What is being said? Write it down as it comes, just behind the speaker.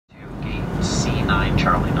9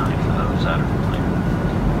 Charlie 9 for those that are familiar.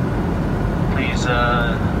 Please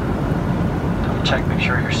double check, make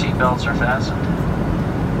sure your seatbelts are fastened.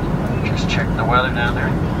 Just check the weather down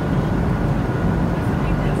there.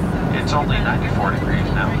 It's only 94 degrees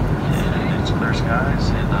now, and it's clear skies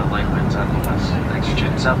and light winds out of the west. Thanks for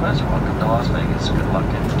choosing Southwest. Welcome to Las Vegas. Good luck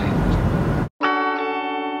and entertainment.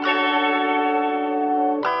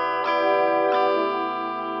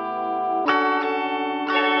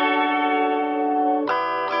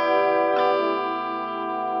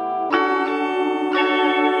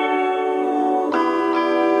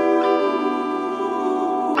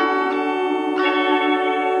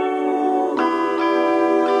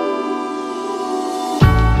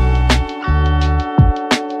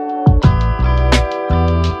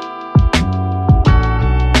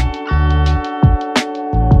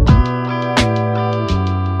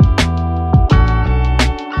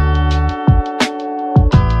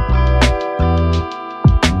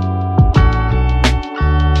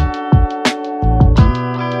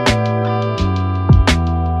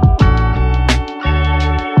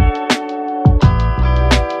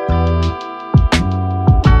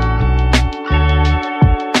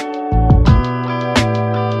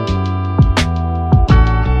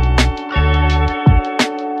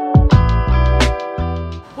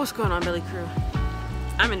 What's going on, Belly Crew?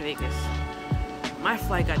 I'm in Vegas. My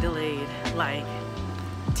flight got delayed like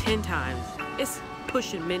 10 times. It's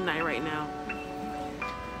pushing midnight right now.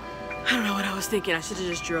 I don't know what I was thinking. I should have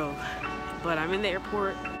just drove. But I'm in the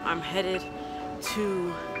airport. I'm headed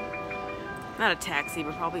to, not a taxi,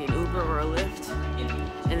 but probably an Uber or a Lyft.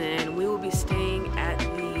 And then we will be staying at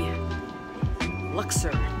the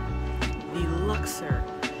Luxor.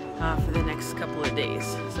 For the next couple of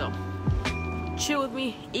days. So chill with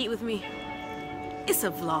me, eat with me. It's a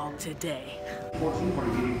vlog today. 14,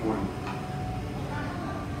 40,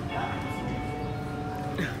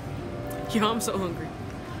 40. Yo, I'm so hungry.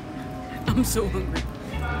 I'm so hungry.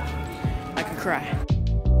 I could cry.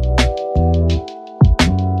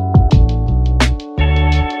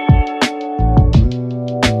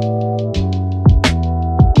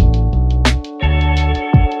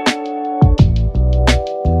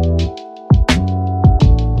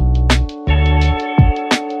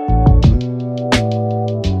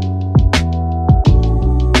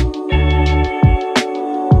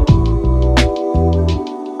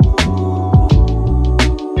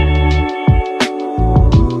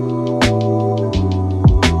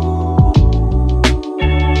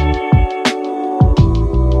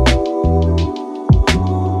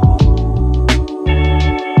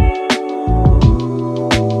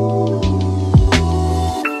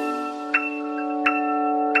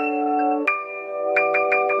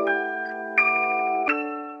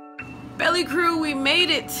 Belly Crew, we made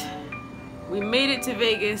it. We made it to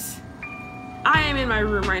Vegas. I am in my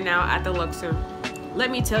room right now at the Luxor.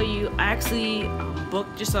 Let me tell you, I actually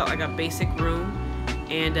booked just like a basic room,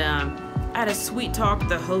 and I had a sweet talk with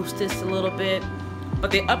the hostess a little bit,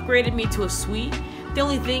 but they upgraded me to a suite. The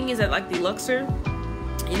only thing is that like the Luxor,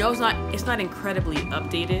 you know, it's not incredibly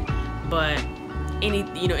updated, but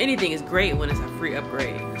anything is great when it's a free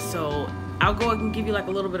upgrade. So I'll go and give you like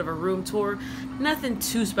a little bit of a room tour. Nothing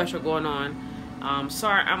too special going on.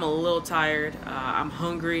 Sorry, I'm a little tired. I'm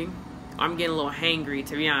hungry. I'm getting a little hangry,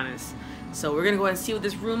 to be honest. So we're gonna go ahead and see what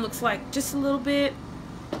this room looks like just a little bit,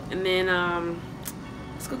 and then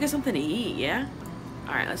let's go get something to eat. Yeah.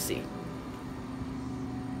 All right. Let's see.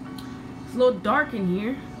 It's a little dark in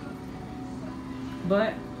here,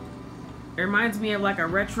 but it reminds me of like a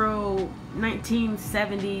retro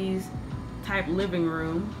 1970s type living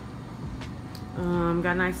room.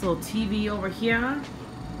 Got a nice little TV over here.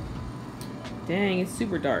 Dang, it's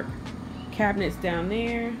super dark. Cabinets down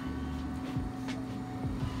there.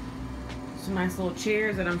 Some nice little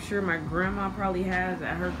chairs that I'm sure my grandma probably has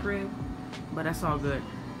at her crib, but that's all good.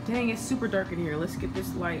 Dang, it's super dark in here. Let's get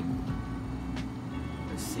this light.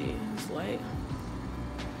 Let's see, this light.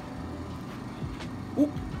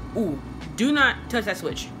 Ooh, ooh, do not touch that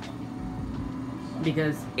switch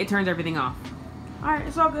because it turns everything off. All right,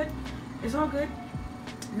 it's all good. It's all good.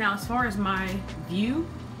 Now, as far as my view,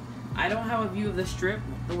 I don't have a view of the strip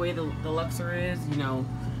the way the Luxor is. You know,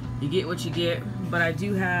 you get what you get, but I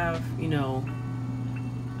do have, you know,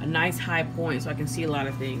 a nice high point so I can see a lot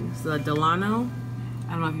of things. The Delano,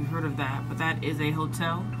 I don't know if you've heard of that, but that is a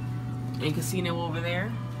hotel and casino over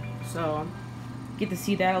there. So get to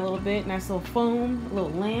see that a little bit. Nice little phone, a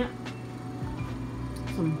little lamp,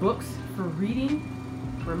 some books for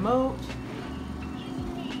reading, remote,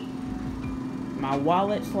 my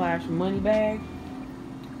wallet / money bag,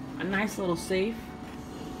 a nice little safe.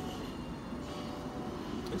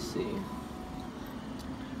 Let's see.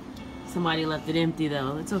 Somebody left it empty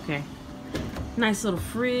though. It's okay. Nice little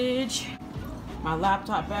fridge. My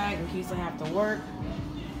laptop bag in case I have to work.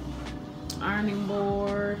 Ironing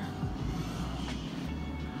board.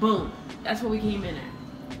 Boom. That's what we came in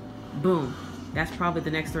at. Boom. That's probably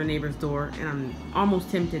the next door neighbor's door, and I'm almost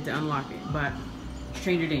tempted to unlock it, but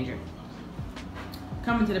stranger danger.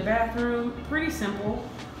 Coming to the bathroom, pretty simple,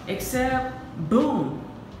 except boom.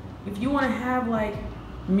 If you want to have like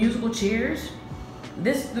musical chairs,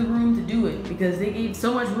 this is the room to do it because they gave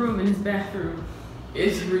so much room in this bathroom.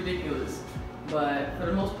 It's ridiculous. But for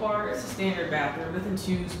the most part, it's a standard bathroom. Nothing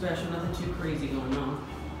too special, nothing too crazy going on.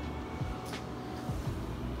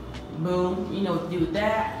 Boom, you know what to do with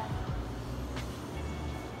that.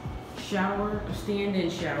 Shower, a stand-in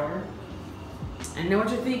shower. I know what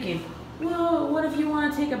you're thinking. Well, what if you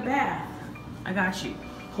want to take a bath? I got you.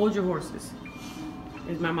 Hold your horses.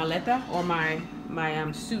 There's my maleta, or my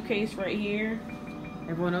suitcase right here.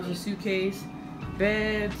 Everyone else's suitcase.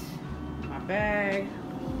 Beds, my bag.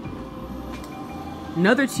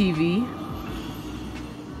 Another TV.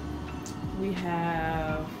 We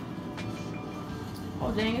have,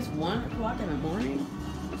 oh dang, it's 1 o'clock in the morning.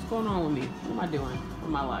 What's going on with me? What am I doing with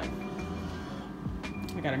my life?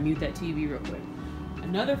 I gotta mute that TV real quick.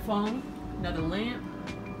 Another phone, another lamp.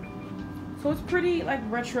 So it's pretty like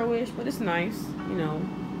retro-ish, but it's nice, you know.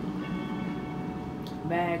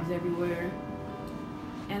 Bags everywhere.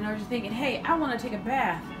 And I was just thinking, hey, I want to take a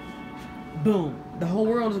bath. Boom. The whole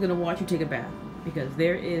world is gonna watch you take a bath because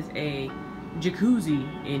there is a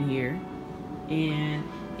jacuzzi in here. And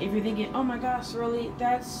if you're thinking, oh my gosh, Sareli,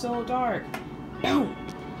 that's so dark. Boom.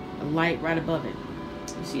 A light right above it.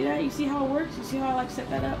 You see that? You see how it works? You see how I like set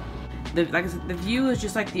that up? Like I said, the view is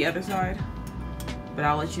just like the other side, but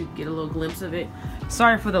I'll let you get a little glimpse of it.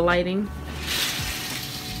 Sorry for the lighting,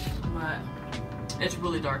 but it's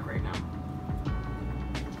really dark right now.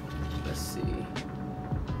 Let's see.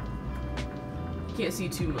 Can't see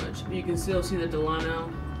too much, but you can still see the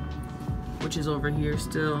Delano, which is over here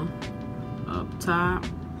still up top.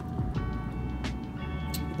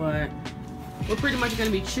 But we're pretty much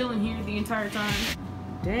gonna be chilling here the entire time.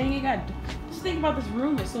 Dang, it got. Just think about this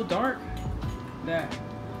room. It's so dark that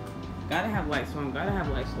gotta have lights on. Gotta have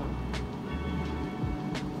lights on.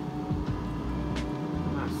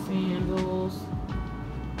 My sandals,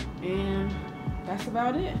 and that's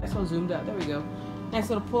about it. That's all zoomed out. There we go. Nice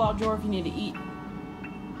little pull-out drawer if you need to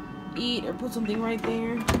eat or put something right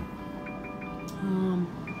there.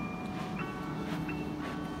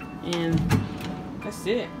 And that's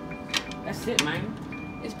it. That's it,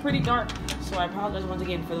 man. It's pretty dark, so I apologize once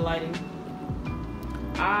again for the lighting.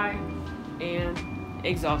 I am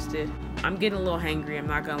exhausted. I'm getting a little hangry, I'm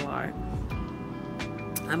not gonna lie.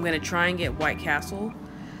 I'm gonna try and get White Castle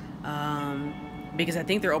because I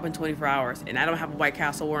think they're open 24 hours and I don't have a White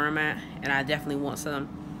Castle where I'm at, and I definitely want some.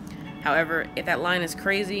 However, if that line is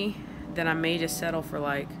crazy, then I may just settle for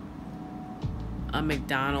like a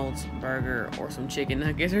McDonald's burger or some chicken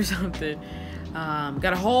nuggets or something.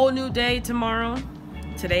 Got a whole new day tomorrow.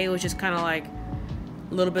 Today was just kind of like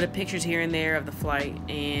a little bit of pictures here and there of the flight,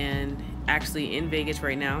 and actually in Vegas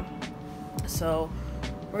right now. So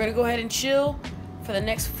we're gonna go ahead and chill for the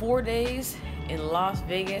next 4 days in Las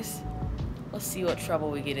Vegas. Let's see what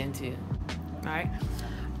trouble we get into. All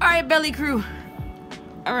right, belly crew.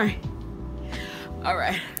 All right.